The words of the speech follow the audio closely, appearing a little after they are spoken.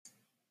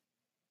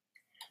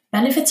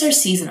Benefits are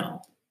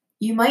seasonal.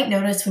 You might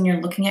notice when you're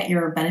looking at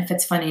your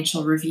benefits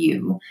financial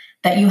review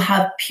that you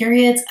have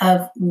periods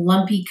of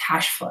lumpy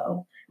cash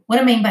flow. What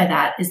I mean by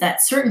that is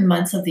that certain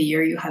months of the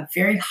year you have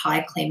very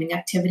high claiming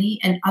activity,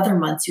 and other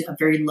months you have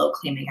very low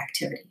claiming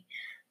activity.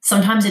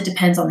 Sometimes it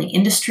depends on the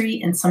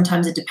industry, and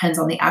sometimes it depends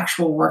on the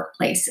actual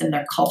workplace and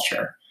their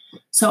culture.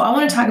 So, I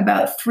want to talk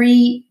about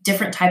three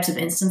different types of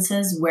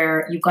instances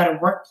where you've got a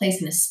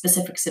workplace in a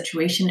specific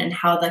situation and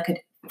how that could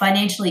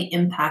financially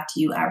impact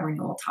you at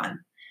renewal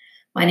time.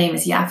 My name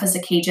is Yafa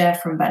Zakaja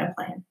from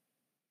Beneplan.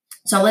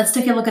 So let's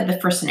take a look at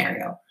the first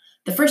scenario.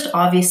 The first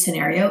obvious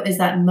scenario is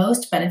that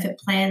most benefit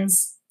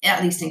plans,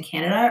 at least in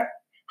Canada,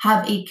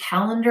 have a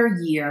calendar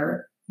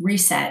year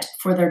reset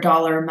for their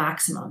dollar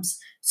maximums.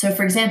 So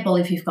for example,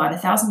 if you've got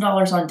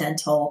 $1,000 on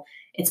dental,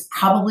 it's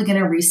probably going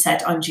to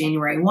reset on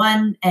January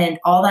 1, and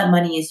all that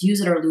money is use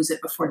it or lose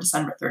it before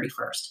December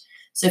 31st.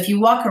 So if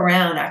you walk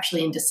around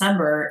actually in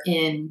December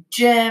in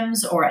gyms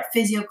or at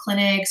physio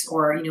clinics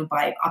or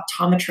by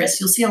optometrists,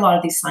 you'll see a lot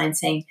of these signs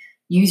saying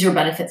use your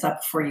benefits up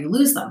before you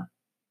lose them.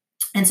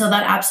 And so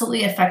that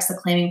absolutely affects the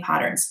claiming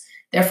patterns.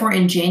 Therefore,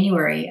 in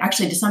January,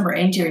 actually December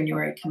and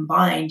January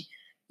combined,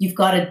 you've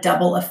got a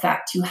double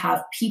effect. You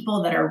have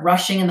people that are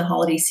rushing in the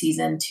holiday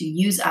season to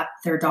use up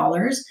their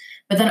dollars,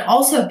 but then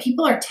also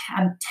people are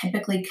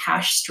typically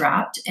cash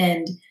strapped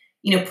and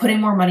putting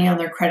more money on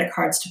their credit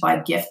cards to buy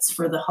gifts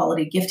for the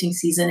holiday gifting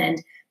season.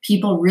 And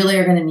people really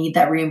are going to need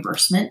that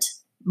reimbursement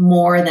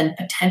more than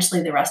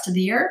potentially the rest of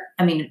the year.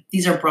 I mean,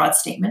 these are broad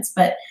statements,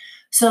 but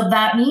so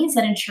that means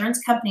that insurance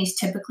companies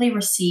typically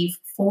receive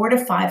 4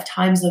 to 5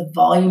 times the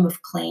volume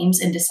of claims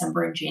in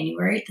December and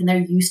January than they're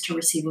used to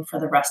receiving for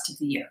the rest of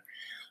the year.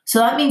 So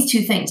that means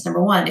two things.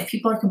 Number one, if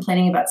people are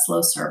complaining about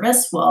slow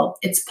service, well,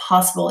 it's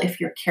possible if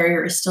your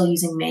carrier is still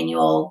using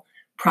manual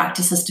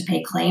practices to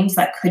pay claims,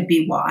 that could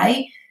be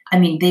why. I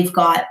mean, they've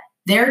got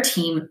their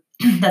team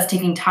that's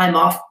taking time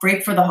off,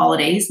 break for the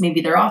holidays. Maybe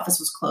their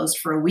office was closed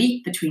for a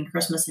week between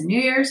Christmas and New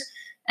Year's,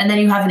 and then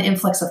you have an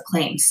influx of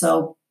claims.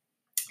 So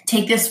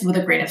take this with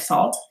a grain of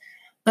salt.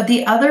 But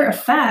the other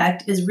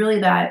effect is really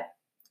that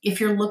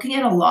if you're looking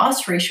at a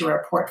loss ratio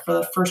report for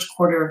the first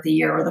quarter of the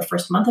year or the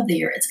first month of the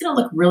year, it's going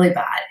to look really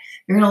bad.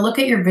 You're going to look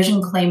at your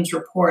vision claims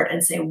report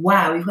and say,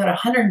 wow, we've got a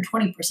 120%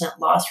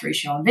 loss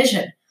ratio on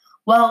vision.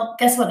 Well,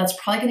 guess what? That's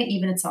probably going to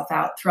even itself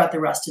out throughout the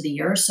rest of the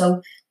year.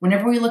 So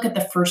whenever we look at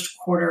the first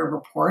quarter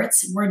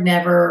reports, we're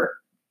never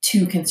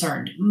too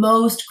concerned.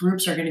 Most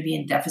groups are going to be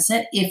in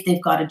deficit if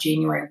they've got a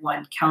January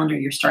 1 calendar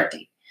year start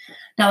date.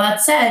 Now,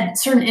 that said,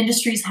 certain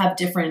industries have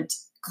different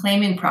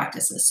claiming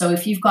practices. So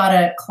if you've got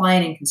a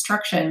client in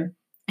construction,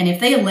 and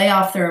if they lay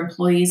off their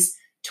employees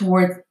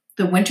toward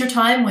the winter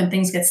time when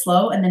things get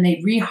slow, and then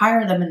they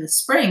rehire them in the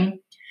spring,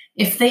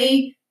 if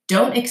they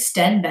don't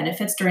extend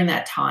benefits during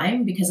that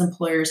time because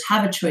employers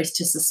have a choice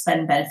to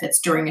suspend benefits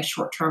during a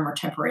short-term or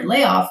temporary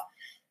layoff,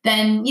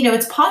 then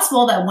it's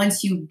possible that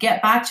once you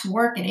get back to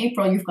work in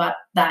April, you've got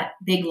that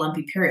big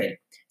lumpy period.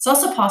 It's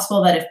also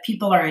possible that if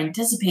people are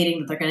anticipating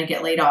that they're going to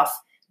get laid off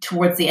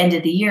towards the end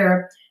of the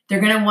year,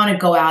 they're going to want to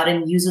go out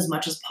and use as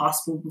much as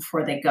possible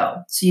before they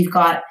go. So you've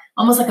got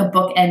almost like a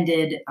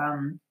book-ended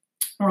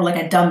or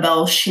like a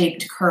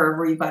dumbbell-shaped curve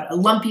where you've got a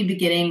lumpy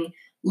beginning,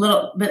 a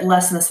little bit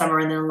less in the summer,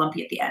 and then a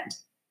lumpy at the end.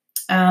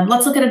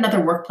 Let's look at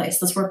another workplace.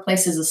 This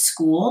workplace is a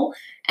school,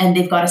 and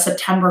they've got a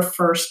September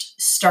 1st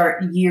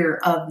start year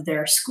of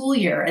their school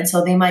year. And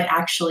so they might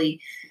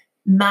actually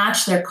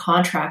match their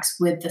contracts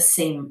with the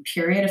same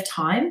period of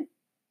time.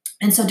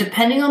 And so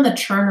depending on the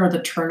churn or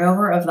the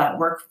turnover of that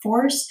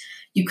workforce,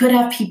 you could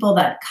have people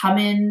that come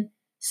in,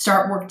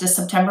 start work to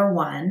September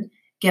 1,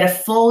 get a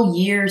full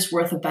year's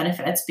worth of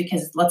benefits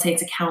because let's say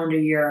it's a calendar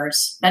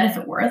year's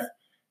benefit worth.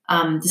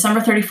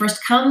 December 31st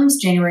comes,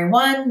 January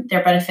 1,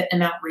 their benefit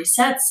amount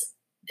resets,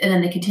 and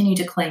then they continue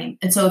to claim.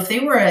 And so if they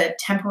were a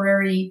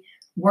temporary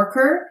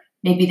worker,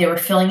 maybe they were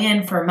filling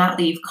in for a mat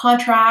leave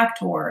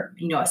contract or,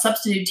 a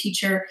substitute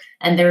teacher,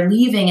 and they're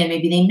leaving and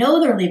maybe they know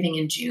they're leaving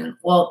in June.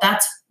 Well,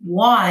 that's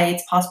why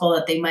it's possible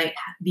that they might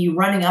be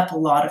running up a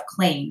lot of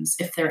claims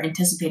if they're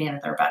anticipating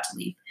that they're about to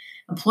leave.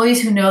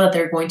 Employees who know that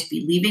they're going to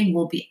be leaving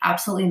will be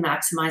absolutely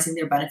maximizing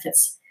their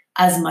benefits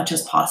as much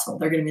as possible.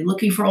 They're going to be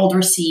looking for old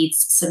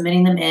receipts,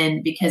 submitting them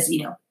in because,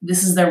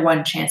 this is their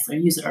one chance. They'll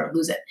use it or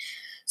lose it.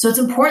 So it's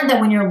important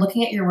that when you're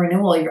looking at your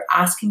renewal, you're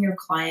asking your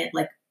client,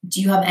 do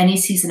you have any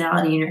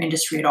seasonality in your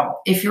industry at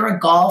all? If you're a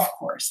golf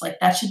course,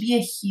 that should be a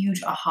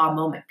huge aha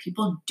moment.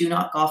 People do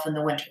not golf in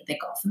the winter. They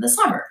golf in the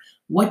summer.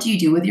 What do you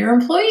do with your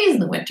employees in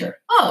the winter?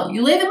 Oh,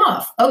 you lay them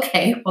off.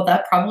 Okay, well,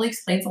 that probably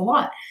explains a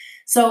lot.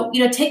 So,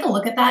 take a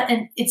look at that.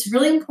 And it's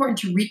really important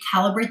to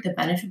recalibrate the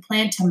benefit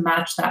plan to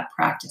match that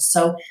practice.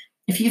 So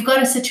if you've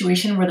got a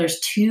situation where there's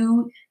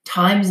 2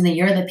 times in the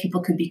year that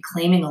people could be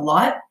claiming a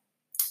lot,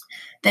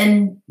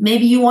 then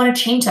maybe you want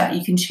to change that.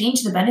 You can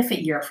change the benefit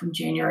year from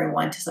January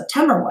 1 to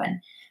September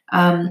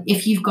 1.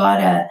 If you've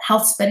got a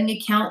health spending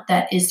account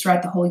that is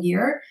throughout the whole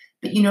year,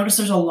 but you notice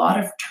there's a lot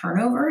of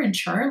turnover and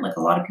churn, like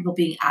a lot of people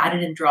being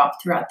added and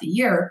dropped throughout the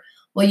year,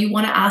 Well, you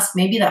want to ask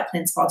maybe that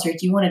plan sponsor,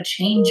 do you want to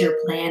change your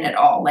plan at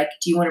all? Like,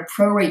 do you want to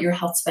prorate your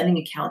health spending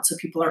account so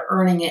people are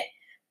earning it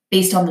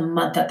based on the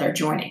month that they're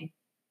joining?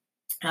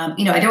 I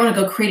don't want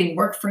to go creating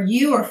work for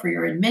you or for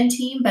your admin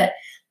team, but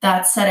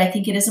that said, I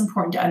think it is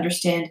important to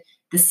understand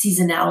the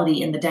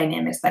seasonality and the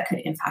dynamics that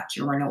could impact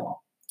your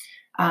renewal.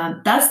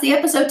 That's the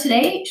episode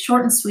today,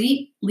 short and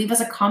sweet. Leave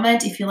us a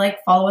comment if you like.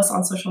 Follow us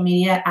on social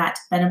media at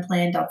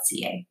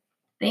benaplan.ca.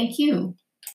 Thank you.